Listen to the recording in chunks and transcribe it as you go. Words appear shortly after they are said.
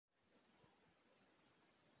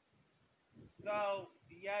So,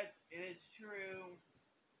 yes, it is true.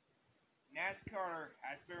 NASCAR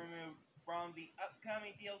has been removed from the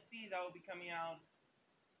upcoming DLC that will be coming out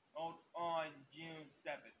on June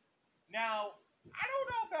 7th. Now, I don't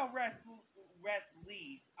know about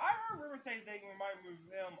Lee. I heard rumors saying they might remove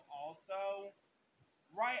him also.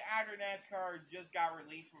 Right after NASCAR just got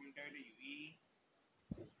released from WWE.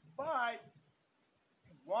 But,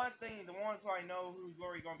 one thing, the ones who I know who's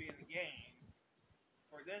already going to be in the game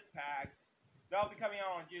for this pack, that'll be coming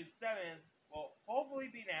out on June 7th. Will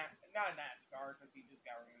hopefully be not NASCAR because he just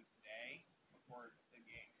got removed today before the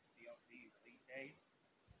game DLC release date.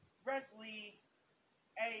 Wesley,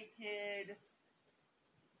 A-Kid,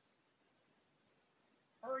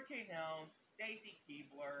 Hurricane Helms, Stacy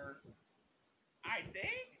Keebler. I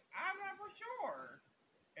think I'm not for sure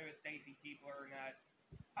if it's Stacy Keebler or not.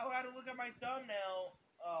 I would have to look at my thumbnail.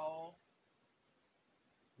 Oh,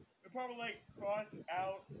 it probably like cross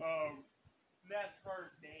out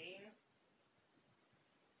NASCAR's name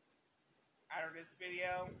out of this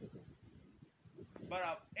video. But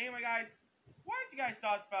anyway, guys, what are you guys'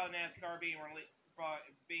 thoughts about NASCAR being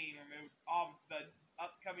removed off the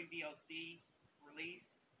upcoming DLC release?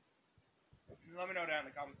 Let me know down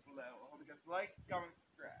in the comments below. I hope you guys like, comment,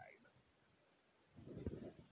 subscribe.